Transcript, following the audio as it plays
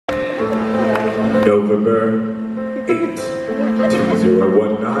number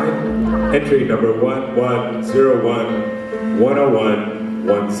 82019, entry number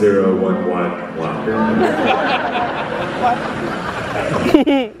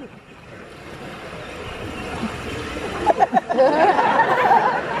 1101-101-111.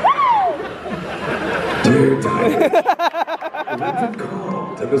 Dear Diane, the winds have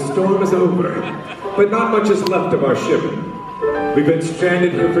calmed and the storm is over, but not much is left of our ship. We've been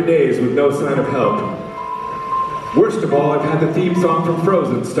stranded here for days with no sign of help. Worst of all, I've had the theme song from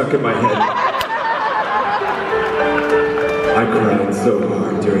Frozen stuck in my head. I cried so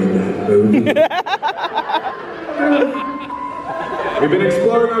hard during that movie. We've been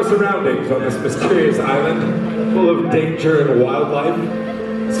exploring our surroundings on this mysterious island, full of danger and wildlife,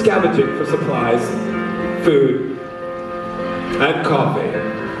 scavenging for supplies, food, and coffee.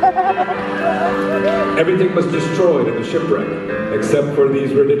 Everything was destroyed in the shipwreck, except for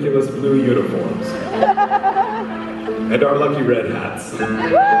these ridiculous blue uniforms. And our lucky red hats.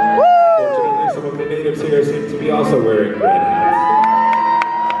 Fortunately, some of the natives here seem to be also wearing red hats.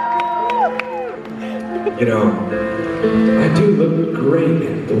 You know, I do look great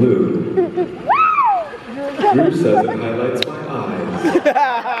in blue. Drew says it highlights my eyes.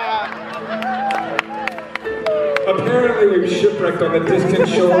 Apparently we've shipwrecked on the distant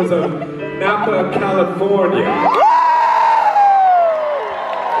shores of Napa, California.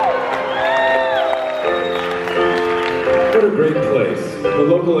 What a great place. The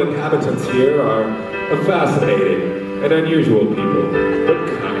local inhabitants here are a fascinating and unusual people, but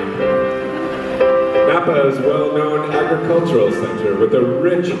kind. Napa is a well-known agricultural center with a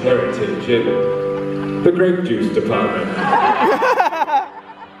rich heritage in the grape juice department.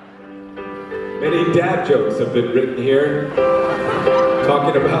 Many dad jokes have been written here,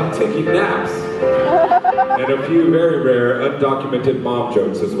 talking about taking naps, and a few very rare, undocumented mom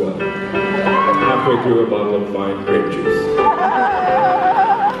jokes as well, halfway through a bottle of fine grape juice.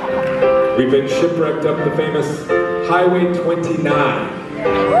 We've been shipwrecked up the famous Highway 29.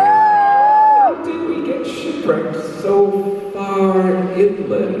 How did we get shipwrecked so far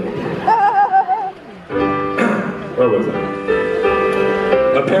inland? Where was I?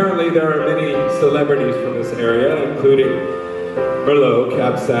 Apparently there are many celebrities from this area, including Merlot,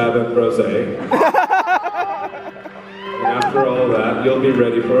 Cab Sav, and Rosé. And after all that, you'll be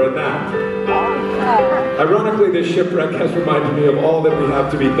ready for a nap. Ironically, this shipwreck has reminded me of all that we have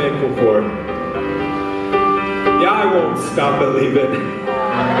to be thankful for. Yeah, I won't stop believing.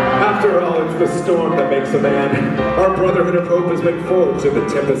 After all, it's the storm that makes a man. Our brotherhood of hope has been forged in the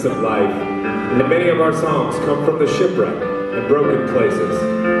tempest of life. And many of our songs come from the shipwreck and broken places.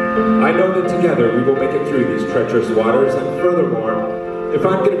 I know that together we will make it through these treacherous waters, and furthermore, if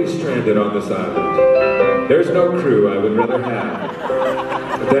I'm going to be stranded on this island, there's no crew I would rather have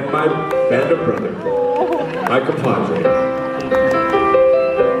than my band of brothers, my compadres,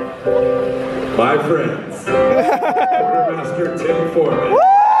 my friends, Quartermaster Tim Foreman,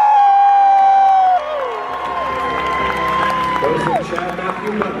 Bosun Chad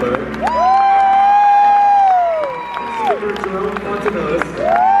Matthew Butler, Skipper Jerome Fontanillis,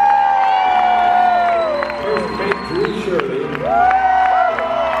 First Mate Drew Shirley,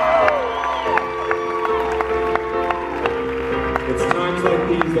 it's times like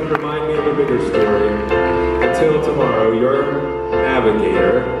these that remind me of a bigger story. Until tomorrow, your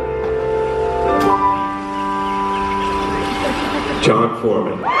navigator, John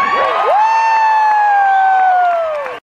Foreman.